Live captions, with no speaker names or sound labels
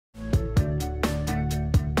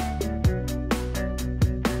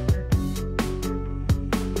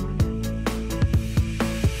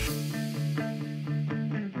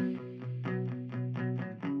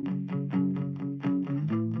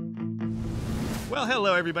Well,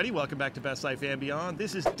 hello everybody. Welcome back to Best Life and Beyond.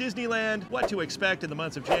 This is Disneyland, what to expect in the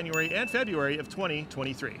months of January and February of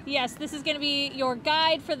 2023. Yes, this is going to be your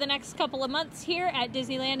guide for the next couple of months here at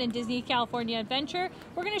Disneyland and Disney California Adventure.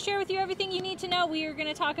 We're going to share with you everything you need to know. We are going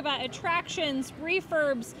to talk about attractions,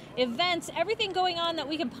 refurbs, events, everything going on that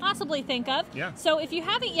we can possibly think of. Yeah. So if you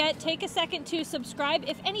haven't yet, take a second to subscribe.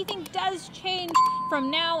 If anything does change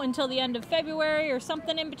from now until the end of February or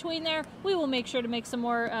something in between there, we will make sure to make some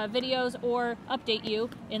more videos or update you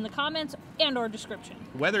in the comments and or description.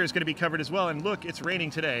 Weather is going to be covered as well, and look, it's raining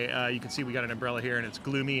today. You can see we got an umbrella here and it's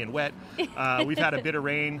gloomy and wet. We've had a bit of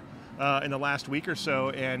rain in the last week or so,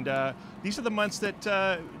 and these are the months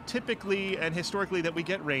that typically and historically that we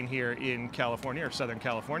get rain here in California or Southern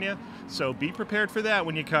California. So be prepared for that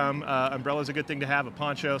when you come. Umbrella is a good thing to have, a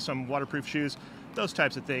poncho, some waterproof shoes, those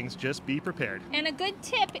types of things. Just be prepared. And a good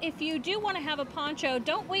tip, if you do want to have a poncho,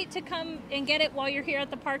 don't wait to come and get it while you're here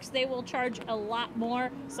at the parks. They will charge a lot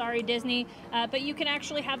more. Sorry, Disney. But you can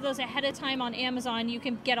actually have those ahead of time on Amazon. You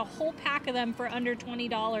can get a whole pack of them for under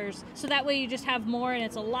 $20. So that way you just have more and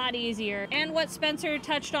it's a lot easier. And what Spencer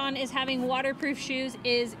touched on is having waterproof shoes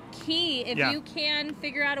is key. If you can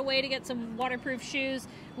figure out a way to get some waterproof shoes,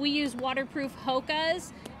 we use waterproof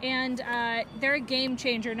Hokas, and they're a game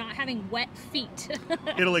changer, not having wet feet.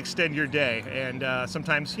 It'll extend your day, and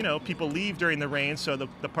sometimes, you know, people leave during the rain, so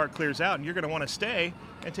the park clears out, and you're going to want to stay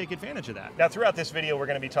and take advantage of that. Now, throughout this video, we're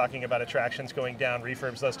going to be talking about attractions going down,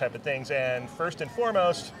 refurbs, those type of things, and first and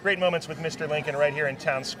foremost, great moments with Mr. Lincoln right here in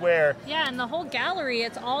Town Square. Yeah, and the whole gallery,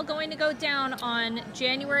 it's all going to go down on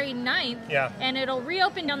January 9th, and it'll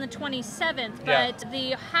reopen on the 27th, but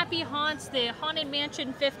the Happy Haunts, the Haunted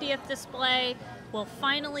Mansion 50th display will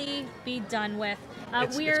finally be done with.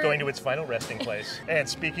 It's going to its final resting place. And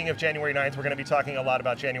speaking of January 9th, we're going to be talking a lot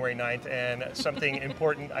about January 9th and something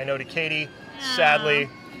important I know to Katie. Sadly,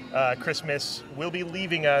 Christmas will be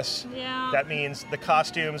leaving us. That means the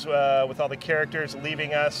costumes with all the characters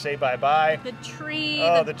leaving us, say bye-bye. The tree,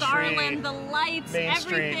 the garland, the lights, Main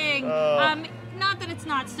everything. Street. Not that it's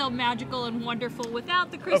not still magical and wonderful without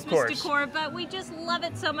the Christmas decor, but we just love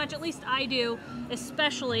it so much. At least I do,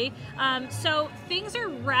 especially. So things are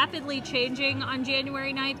rapidly changing on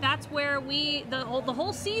January 9th. That's where the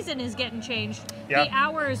whole season is getting changed. The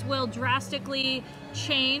hours will drastically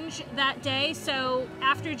change that day. So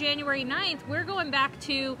after January 9th, we're going back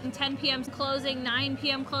to 10 p.m. closing, 9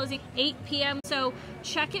 p.m. closing, 8 p.m. So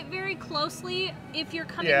check it very closely if you're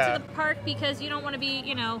coming to the park, because you don't want to be,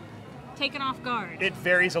 you know, taken off guard. It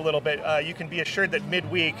varies a little bit. You can be assured that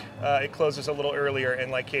midweek it closes a little earlier,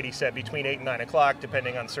 and like Katie said, between 8 and 9 o'clock,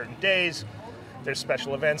 depending on certain days. There's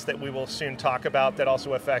special events that we will soon talk about that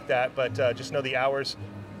also affect that, but just know the hours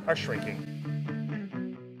are shrinking.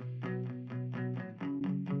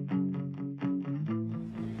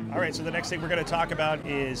 All right, so the next thing we're going to talk about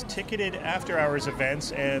is ticketed after-hours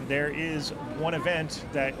events, and there is one event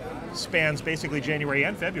that spans basically January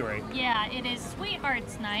and February. Yeah, it is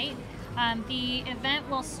Sweethearts Night. The event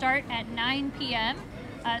will start at 9 p.m.,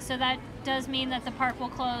 so that does mean that the park will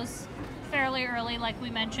close fairly early, like we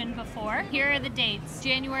mentioned before. Here are the dates: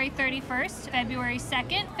 January 31st, February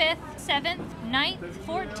 2nd, 5th, 7th, 9th,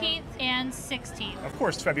 14th, and 16th. Of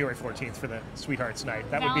course, February 14th for the Sweethearts Night.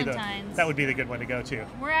 That would be the good one to go to.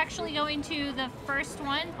 We're actually going to the first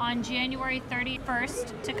one on January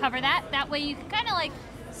 31st to cover that. That way you can kind of like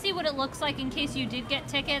see what it looks like in case you did get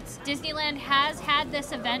tickets. Disneyland has had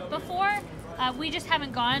this event before. We just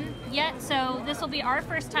haven't gone yet, so this will be our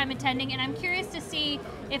first time attending, and I'm curious to see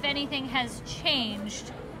if anything has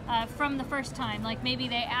changed from the first time. Like maybe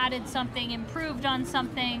they added something, improved on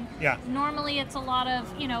something. Normally it's a lot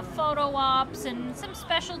of, you know, photo ops and some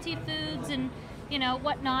specialty foods and, you know,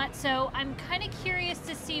 whatnot. So I'm kind of curious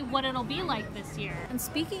to see what it'll be like this year. And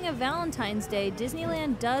speaking of Valentine's Day,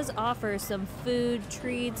 Disneyland does offer some food,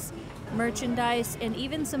 treats, merchandise, and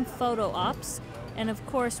even some photo ops. And of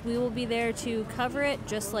course, we will be there to cover it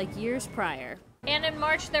just like years prior. And in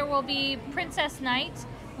March, there will be Princess Night.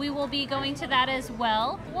 We will be going to that as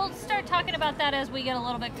well. We'll start talking about that as we get a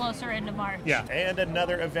little bit closer into March. Yeah, and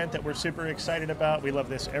another event that we're super excited about. We love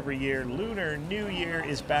this every year. Lunar New Year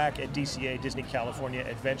is back at DCA, Disney California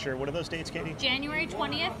Adventure. What are those dates, Katie? January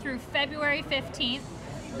 20th through February 15th.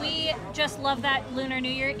 We just love that Lunar New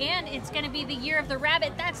Year, and it's going to be the year of the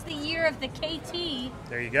rabbit. That's the year of the KT.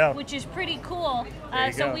 There you go. Which is pretty cool.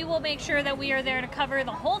 So we will make sure that we are there to cover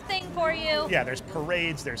the whole thing for you. Yeah, there's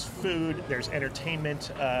parades, there's food, there's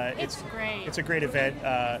entertainment. It's great. It's a great event.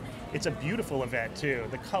 It's a beautiful event, too.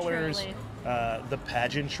 The colors, the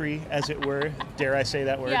pageantry, as it were. Dare I say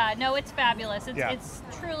that word? Yeah, no, it's fabulous. It's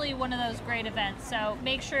truly one of those great events. So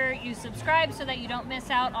make sure you subscribe so that you don't miss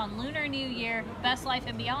out on Lunar New Year, Best Life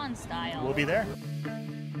and Beyond style. We'll be there.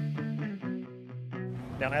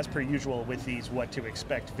 Now, as per usual with these What to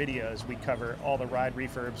Expect videos, we cover all the ride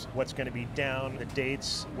refurbs, what's going to be down, the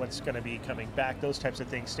dates, what's going to be coming back, those types of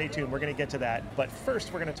things. Stay tuned, we're going to get to that. But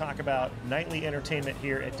first, we're going to talk about nightly entertainment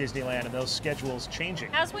here at Disneyland and those schedules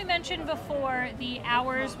changing. As we mentioned before, the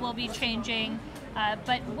hours will be changing,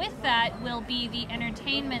 but with that will be the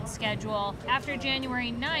entertainment schedule. After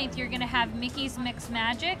January 9th, you're going to have Mickey's Mix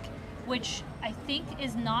Magic, which I think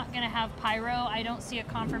is not going to have pyro. I don't see a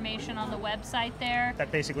confirmation on the website there.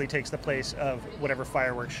 That basically takes the place of whatever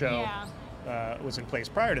fireworks show was in place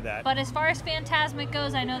prior to that. But as far as Fantasmic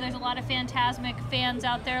goes, I know there's a lot of Fantasmic fans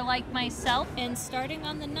out there like myself. And starting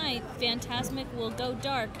on the 9th, Fantasmic will go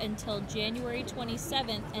dark until January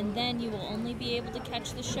 27th, and then you will only be able to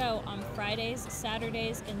catch the show on Fridays,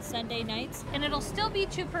 Saturdays, and Sunday nights. And it'll still be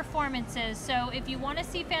 2 performances, so if you want to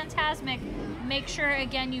see Fantasmic, make sure,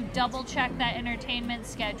 again, you double check that entertainment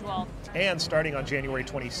schedule. And starting on January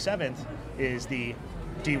 27th is the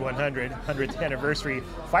D100 100th anniversary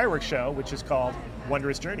fireworks show, which is called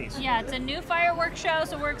Wondrous Journeys. Yeah, it's a new fireworks show,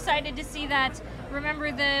 so we're excited to see that.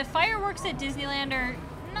 Remember, the fireworks at Disneyland are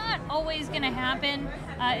not always going to happen.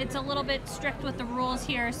 It's a little bit strict with the rules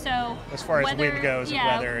here, so as far as wind goes,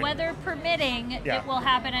 and weather permitting, it will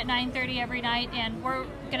happen at 9:30 every night, and we're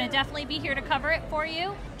going to definitely be here to cover it for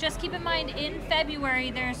you. Just keep in mind, in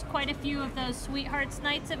February, there's quite a few of those Sweethearts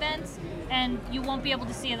Nights events, and you won't be able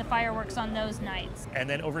to see the fireworks on those nights. And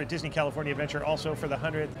then over at Disney California Adventure, also for the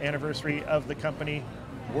 100th anniversary of the company,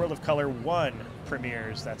 World of Color 1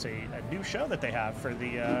 premieres. That's a new show that they have for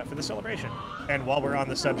the celebration. And while we're on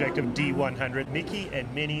the subject of D100, Mickey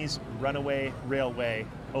and Minnie's Runaway Railway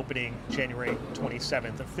opening January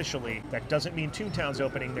 27th officially. That doesn't mean Toontown's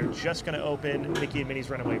opening. They're just going to open Mickey and Minnie's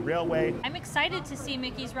Runaway Railway. I'm excited to see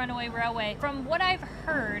Mickey's Runaway Railway. From what I've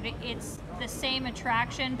heard, it's the same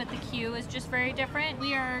attraction, but the queue is just very different.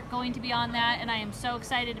 We are going to be on that, and I am so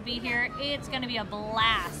excited to be here. It's going to be a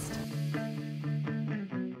blast.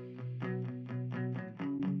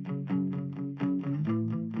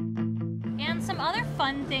 Some other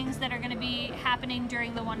fun things that are going to be happening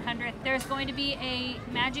during the 100th. There's going to be a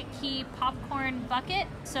Magic Key popcorn bucket,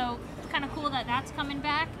 so it's kind of cool that that's coming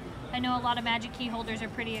back. I know a lot of Magic Key holders are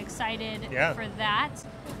pretty excited for that,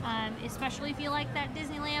 especially if you like that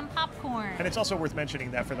Disneyland popcorn. And it's also worth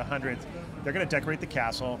mentioning that for the 100th, they're going to decorate the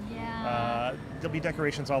castle. Yeah. There'll be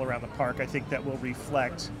decorations all around the park, I think, that will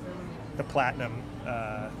reflect the platinum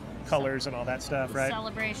colors and all that stuff, right?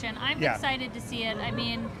 Celebration. I'm excited to see it. I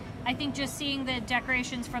mean, I think just seeing the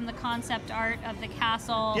decorations from the concept art of the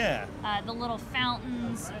castle, the little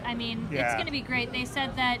fountains, I mean, it's going to be great. They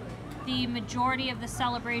said that the majority of the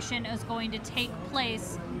celebration is going to take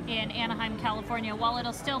place in Anaheim, California, while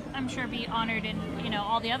it'll still, I'm sure, be honored in,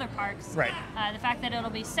 all the other parks. Right. The fact that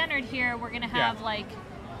it'll be centered here, we're going to have, like,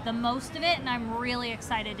 the most of it, and I'm really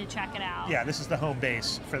excited to check it out. Yeah, this is the home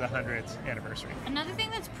base for the 100th anniversary. Another thing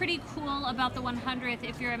that's pretty cool about the 100th,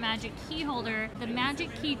 if you're a Magic Key holder, the Magic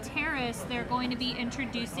Key Terrace, they're going to be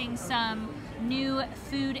introducing some new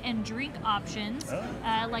food and drink options,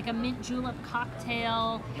 like a mint julep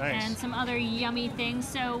cocktail and some other yummy things.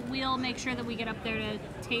 So we'll make sure that we get up there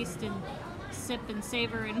to taste and sip and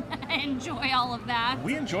savor and enjoy all of that.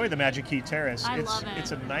 We enjoy the Magic Key Terrace. I love it.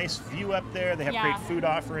 It's a nice view up there. They have great food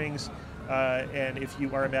offerings. And if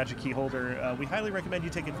you are a Magic Key holder, we highly recommend you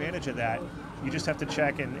take advantage of that. You just have to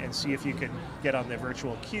check and see if you can get on the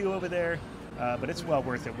virtual queue over there. But it's well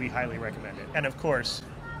worth it. We highly recommend it. And of course,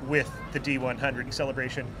 with the D100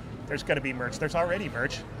 celebration, there's going to be merch. There's already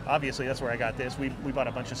merch. Obviously, that's where I got this. We bought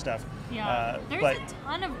a bunch of stuff. Yeah, there's a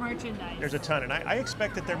ton of merchandise. There's a ton, and I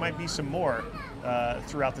expect that there might be some more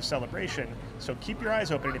throughout the celebration. So keep your eyes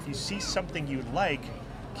open. And if you see something you like,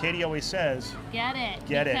 Katie always says, get it.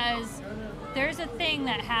 Because there's a thing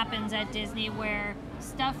that happens at Disney where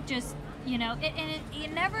stuff just, you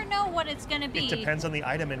never know what it's going to be. It depends on the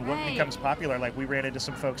item and what becomes popular. Like, we ran into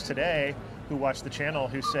some folks today who watched the channel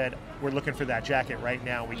who said, we're looking for that jacket right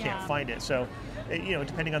now. We can't find it. So,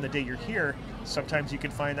 depending on the day you're here, sometimes you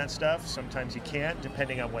can find that stuff. Sometimes you can't,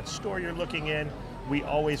 depending on what store you're looking in. We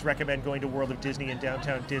always recommend going to World of Disney and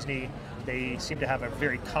Downtown Disney. They seem to have a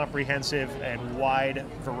very comprehensive and wide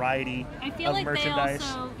variety of merchandise.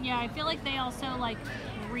 I feel like they also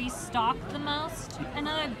restock the most.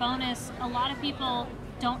 Another bonus, a lot of people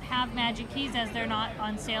don't have Magic Keys as they're not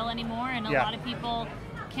on sale anymore, and a lot of people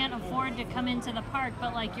can't afford to come into the park,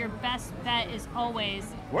 but like your best bet is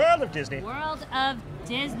always World of Disney. World of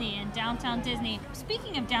Disney and Downtown Disney.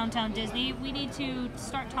 Speaking of Downtown Disney, we need to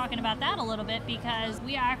start talking about that a little bit because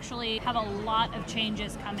we actually have a lot of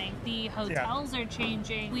changes coming. The hotels are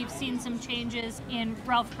changing. We've seen some changes in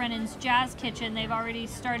Ralph Brennan's Jazz Kitchen. They've already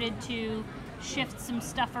started to shift some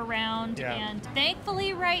stuff around, and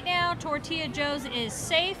thankfully right now Tortilla Joe's is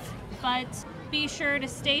safe, but be sure to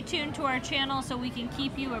stay tuned to our channel so we can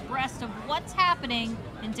keep you abreast of what's happening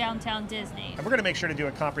in Downtown Disney. And we're going to make sure to do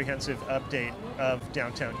a comprehensive update of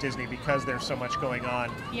Downtown Disney because there's so much going on.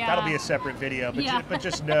 Yeah. That'll be a separate video, but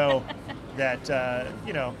just know that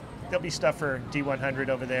you know, there'll be stuff for D100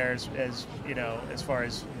 over there as you know, as far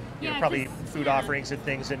as probably food offerings and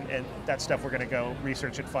things, and that stuff we're going to go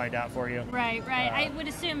research and find out for you. Right. I would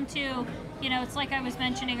assume too, you know, it's like I was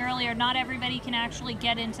mentioning earlier, not everybody can actually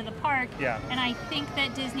get into the park. Yeah. And I think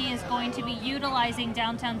that Disney is going to be utilizing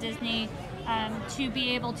Downtown Disney to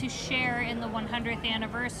be able to share in the 100th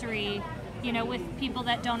anniversary, you know, with people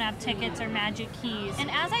that don't have tickets or Magic Keys.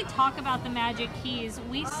 And as I talk about the Magic Keys,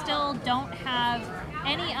 we still don't have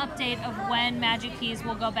any update of when Magic Keys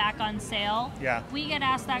will go back on sale. Yeah. We get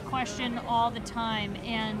asked that question all the time,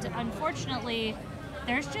 and unfortunately,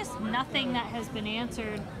 there's just nothing that has been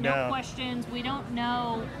answered. No questions. We don't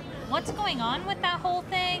know what's going on with that whole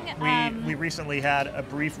thing. We recently had a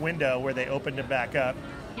brief window where they opened it back up.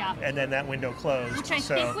 Yeah. And then that window closed. Which I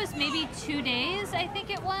think was maybe 2 days, I think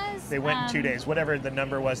it was. They went in 2 days, whatever the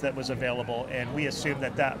number was that was available. And we assumed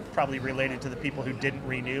that probably related to the people who didn't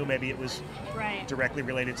renew. Maybe it was directly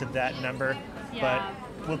related to that number. Yeah.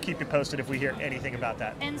 But we'll keep you posted if we hear anything about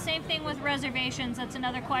that. And same thing with reservations. That's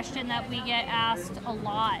another question that we get asked a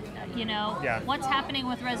lot. You know, what's happening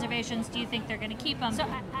with reservations? Do you think they're going to keep them? So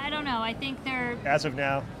I don't know. I think they're... As of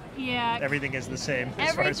now, yeah, everything is the same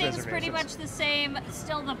as far as reservations. Everything's pretty much the same.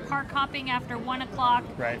 Still the park hopping after 1 o'clock.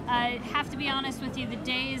 Right. Have to be honest with you, the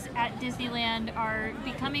days at Disneyland are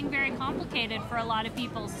becoming very complicated for a lot of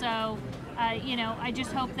people. So, you know, I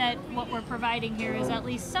just hope that what we're providing here is at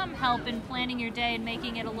least some help in planning your day and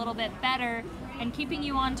making it a little bit better and keeping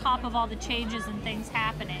you on top of all the changes and things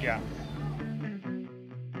happening. Yeah.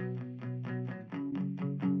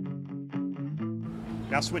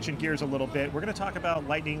 Now switching gears a little bit, we're going to talk about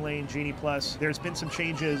Lightning Lane Genie Plus. There's been some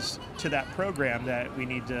changes to that program that we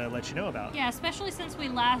need to let you know about. Yeah, especially since we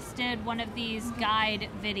last did one of these guide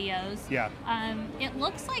videos. Yeah. It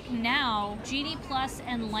looks like now Genie Plus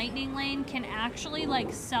and Lightning Lane can actually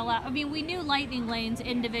like sell out. I mean, we knew Lightning Lanes,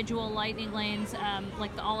 individual Lightning Lanes,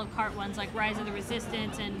 like the Olive Cart ones, like Rise of the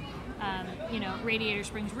Resistance and you know, Radiator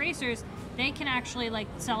Springs Racers, they can actually like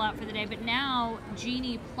sell out for the day, but now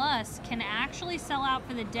Genie Plus can actually sell out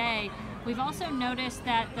for the day. We've also noticed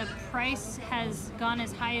that the price has gone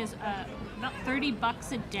as high as about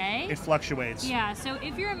 $30 a day. It fluctuates. Yeah, so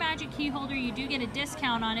if you're a Magic Key holder, you do get a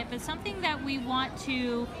discount on it, but something that we want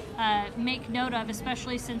to make note of,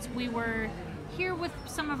 especially since we were here with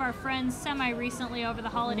some of our friends semi-recently over the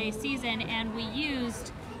holiday season, and we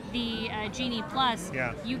used the Genie Plus,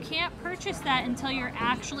 you can't purchase that until you're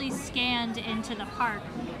actually scanned into the park.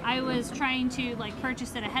 I was trying to like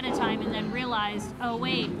purchase it ahead of time and then realized, oh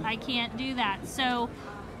wait, I can't do that. So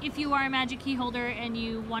if you are a Magic Key holder and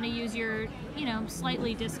you want to use your, you know,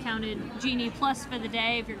 slightly discounted Genie Plus for the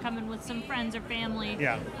day, if you're coming with some friends or family,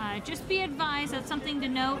 just be advised. That's something to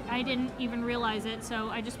note. I didn't even realize it, so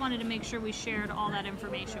I just wanted to make sure we shared all that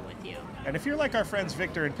information with you. And if you're like our friends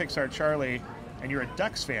Victor and Pixar Charlie, and you're a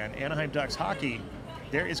Ducks fan, Anaheim Ducks hockey,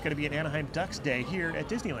 there is going to be an Anaheim Ducks Day here at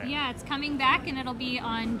Disneyland. Yeah, it's coming back, and it'll be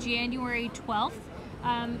on January 12th.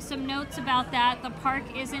 Some notes about that. The park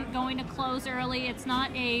isn't going to close early. It's not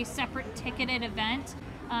a separate ticketed event.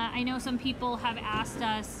 I know some people have asked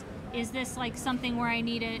us, is this like something where I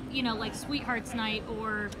need it, you know, like Sweethearts Night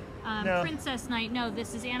or Princess Night? No,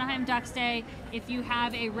 this is Anaheim Ducks Day. If you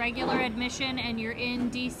have a regular admission and you're in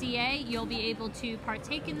DCA, you'll be able to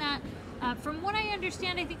partake in that. From what I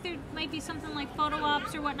understand, I think there might be something like photo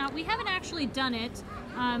ops or whatnot. We haven't actually done it,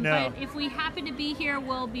 but if we happen to be here,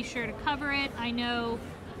 we'll be sure to cover it. I know,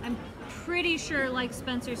 I'm pretty sure, like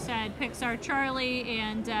Spencer said, Pixar Charlie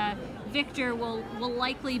and Victor will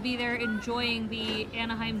likely be there enjoying the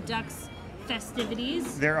Anaheim Ducks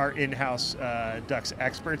festivities. There are in-house Ducks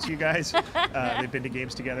experts, you guys. They've been to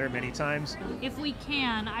games together many times. If we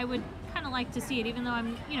can, I would kind of like to see it, even though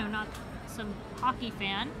I'm, you know, not some hockey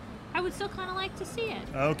fan. I would still kind of like to see it.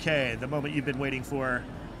 Okay, the moment you've been waiting for.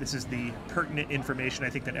 This is the pertinent information I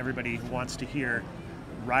think that everybody wants to hear.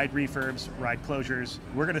 Ride refurbs, ride closures.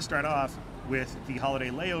 We're going to start off with the holiday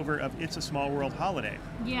layover of It's a Small World holiday.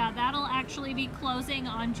 Yeah, that'll actually be closing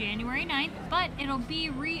on January 9th, but it'll be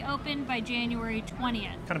reopened by January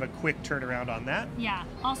 20th. Kind of a quick turnaround on that. Yeah.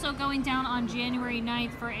 Also going down on January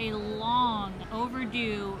 9th for a long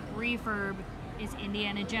overdue refurb is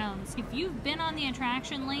Indiana Jones. If you've been on the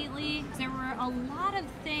attraction lately, there were a lot of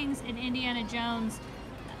things in Indiana Jones,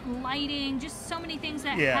 lighting, just so many things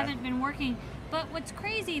that haven't been working. But what's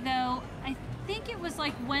crazy though, I think it was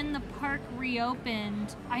like when the park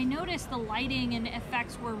reopened, I noticed the lighting and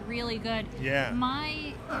effects were really good. Yeah.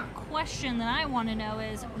 My question that I want to know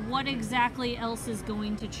is what exactly else is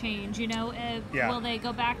going to change? You know, will they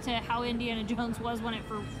go back to how Indiana Jones was when it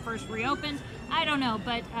first reopened? I don't know,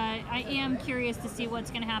 but I am curious to see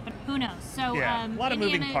what's going to happen. Who knows? So a lot of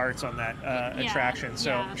moving parts on that attraction.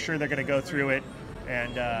 So I'm sure they're going to go through it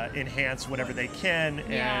and enhance whatever they can,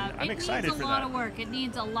 and I'm excited for that. It needs a lot of work. It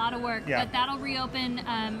needs a lot of work, but that'll reopen,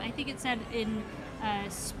 I think it said in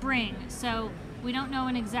spring, so we don't know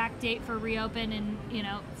an exact date for reopen, and you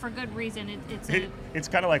know, for good reason. It's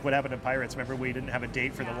kind of like what happened in Pirates. Remember, we didn't have a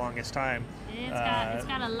date for the longest time. It's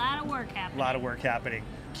got a lot of work happening. A lot of work happening.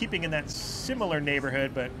 Keeping in that similar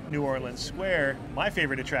neighborhood, but New Orleans Square, my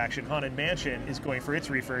favorite attraction, Haunted Mansion, is going for its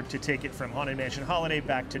refurb to take it from Haunted Mansion Holiday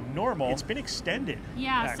back to normal. It's been extended.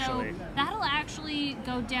 Yeah, actually. So that'll actually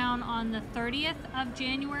go down on the 30th of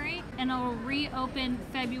January, and it'll reopen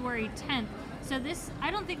February 10th. So I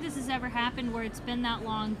don't think this has ever happened where it's been that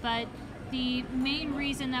long, but the main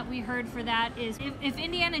reason that we heard for that is if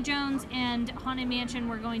Indiana Jones and Haunted Mansion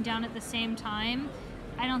were going down at the same time,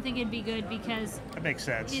 I don't think it'd be good, because that makes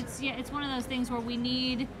sense. It's one of those things where we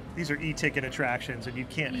need. These are e-ticket attractions, and you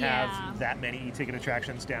can't have that many e-ticket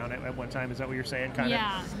attractions down at one time. Is that what you're saying? Kind of.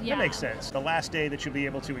 Yeah. That makes sense. The last day that you'll be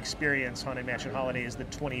able to experience Haunted Mansion Holiday is the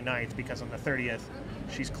 29th, because on the 30th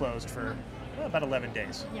she's closed for about 11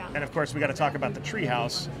 days. Yeah. And of course, we got to talk about the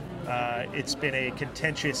treehouse. It's been a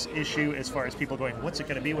contentious issue as far as people going, what's it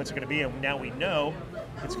going to be? What's it going to be? And now we know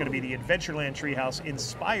it's going to be the Adventureland treehouse,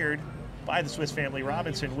 inspired by the Swiss Family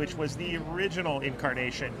Robinson, which was the original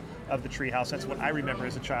incarnation of the treehouse. That's what I remember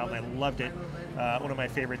as a child, and I loved it. One of my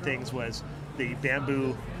favorite things was the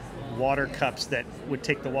bamboo water cups that would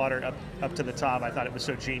take the water up to the top. I thought it was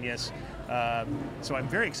so genius. So I'm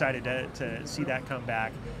very excited to see that come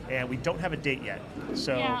back, and we don't have a date yet.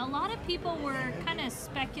 So yeah, a lot of people were kind of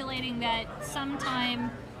speculating that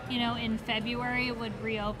sometime, you know, in February it would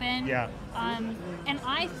reopen. Yeah. And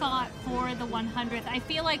I thought for the 100th, I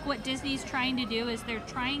feel like what Disney's trying to do is they're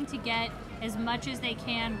trying to get as much as they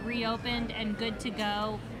can reopened and good to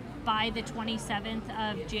go by the 27th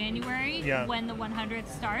of January when the 100th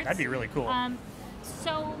starts. That'd be really cool.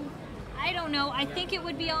 So I don't know. I think it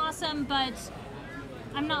would be awesome, but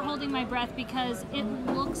I'm not holding my breath, because it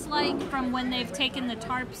looks like from when they've taken the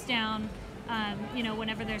tarps down, you know,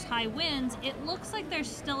 whenever there's high winds, it looks like there's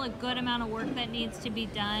still a good amount of work that needs to be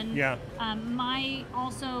done. Yeah. My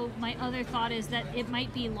other thought is that it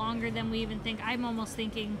might be longer than we even think. I'm almost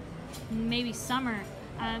thinking maybe summer.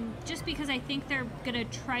 Just because I think they're going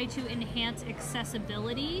to try to enhance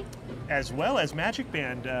accessibility. As well as Magic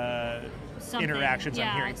Band interactions,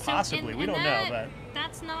 I'm hearing. Possibly. We don't know, but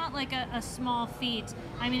that's not like a small feat.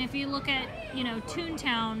 I mean, if you look at, you know,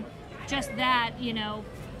 Toontown, just that, you know,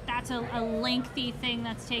 that's a lengthy thing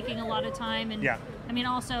that's taking a lot of time. And I mean,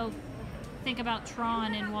 also think about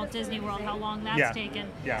Tron and Walt Disney World, how long that's taken.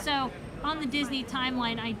 Yeah. So on the Disney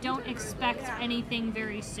timeline, I don't expect anything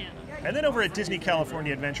very soon. And then over at Disney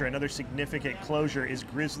California Adventure, another significant closure is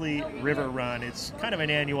Grizzly River Run. It's kind of an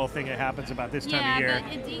annual thing that happens about this time of year.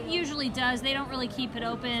 Yeah, but it usually does. They don't really keep it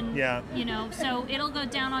open. Yeah. You know, so it'll go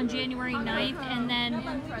down on January 9th, and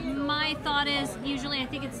then my thought is usually I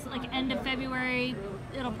think it's like end of February.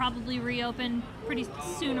 It'll probably reopen pretty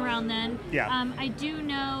soon around then. Yeah. I do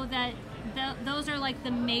know that those are like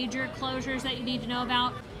the major closures that you need to know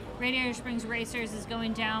about. Radiator Springs Racers is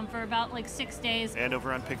going down for about like 6 days. And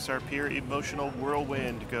over on Pixar Pier, Emotional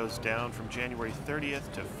Whirlwind goes down from January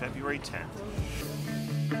 30th to February 10th.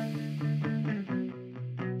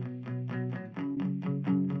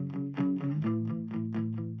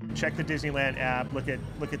 Check the Disneyland app, look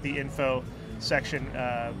at the info section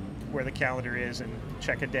where the calendar is, and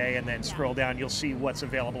check a day, and then scroll down. You'll see what's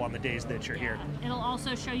available on the days that you're here. It'll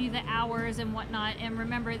also show you the hours and whatnot. And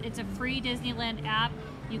remember, it's a free Disneyland app.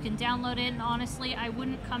 You can download it, and honestly, I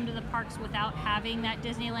wouldn't come to the parks without having that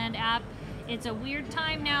Disneyland app. It's a weird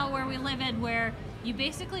time now where we live in, where you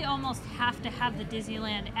basically almost have to have the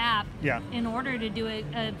Disneyland app in order to do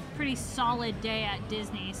a pretty solid day at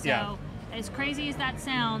Disney. So as crazy as that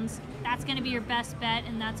sounds, that's going to be your best bet,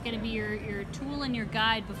 and that's going to be your tool and your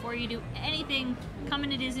guide before you do anything coming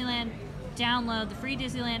to Disneyland. download the free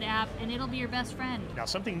Disneyland app, and it'll be your best friend. Now,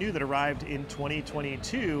 something new that arrived in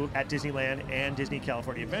 2022 at Disneyland and Disney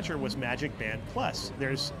California Adventure was Magic Band Plus.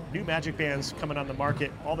 There's new Magic Bands coming on the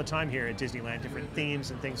market all the time here at Disneyland, different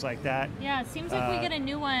themes and things like that. Yeah, it seems like we get a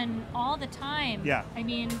new one all the time. Yeah. I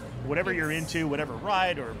mean, whatever you're into, whatever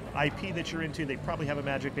ride or IP that you're into, they probably have a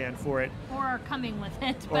Magic Band for it. Or are coming with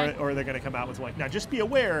it. Or they're going to come out with one. Now, just be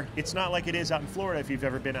aware, it's not like it is out in Florida. If you've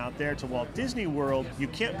ever been out there to Walt Disney World, you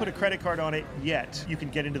can't put a credit card on it yet. You can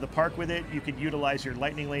get into the park with it. You can utilize your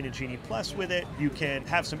Lightning Lane and Genie Plus with it. You can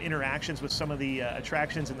have some interactions with some of the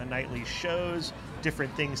attractions in the nightly shows.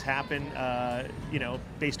 Different things happen,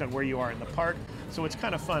 based on where you are in the park. So it's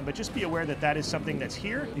kind of fun, but just be aware that that is something that's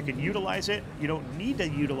here. You can utilize it. You don't need to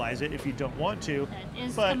utilize it if you don't want to. It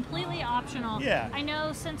is completely optional. Yeah. I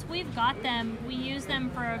know since we've got them, we use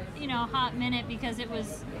them for a hot minute because it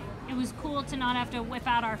was cool to not have to whip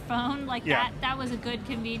out our phone like that. That was a good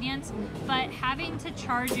convenience. But having to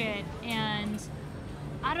charge it and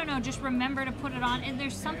I don't know, just remember to put it on. And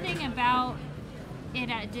there's something about it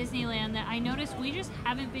at Disneyland that I noticed we just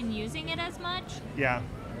haven't been using it as much. Yeah.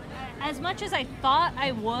 As much as I thought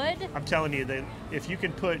I would. I'm telling you that if you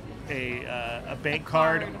can put a bank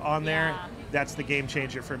card on there, that's the game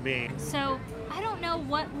changer for me. So I don't know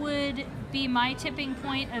what would be my tipping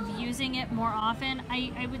point of using it more often.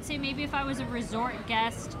 I would say maybe if I was a resort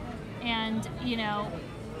guest and,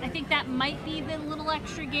 I think that might be the little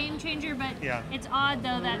extra game changer, but it's odd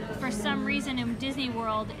though that for some reason in Disney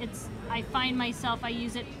World, I find myself, I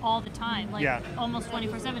use it all the time, almost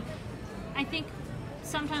 24/7. I think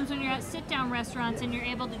sometimes when you're at sit-down restaurants and you're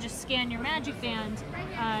able to just scan your Magic Band,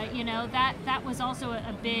 that was also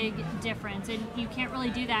a big difference, and you can't really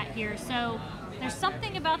do that here. So there's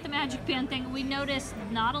something about the Magic Band thing. We noticed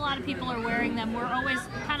not a lot of people are wearing them. We're always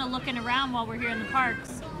kind of looking around while we're here in the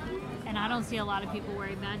parks, and I don't see a lot of people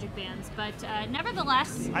wearing Magic Bands, but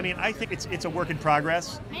nevertheless. I mean, I think it's a work in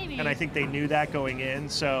progress. Maybe. And I think they knew that going in,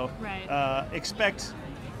 so expect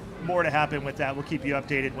more to happen with that. We'll keep you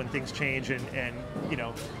updated when things change and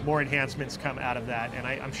more enhancements come out of that, and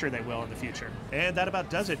I'm sure they will in the future. And that about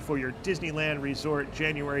does it for your Disneyland Resort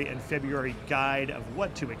January and February guide of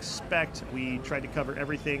what to expect. We tried to cover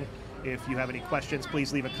everything. If you have any questions,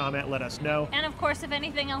 please leave a comment, let us know. And of course, if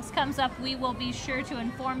anything else comes up, we will be sure to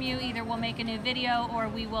inform you. Either we'll make a new video or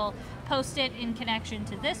we will post it in connection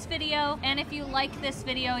to this video. And if you like this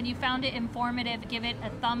video and you found it informative, give it a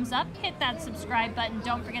thumbs up, hit that subscribe button.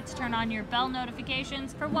 Don't forget to turn on your bell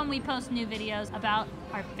notifications for when we post new videos about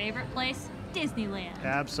our favorite place, Disneyland.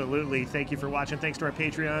 Absolutely. Thank you for watching. Thanks to our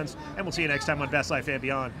Patreons, and we'll see you next time on Best Life and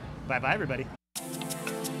Beyond. Bye-bye, everybody.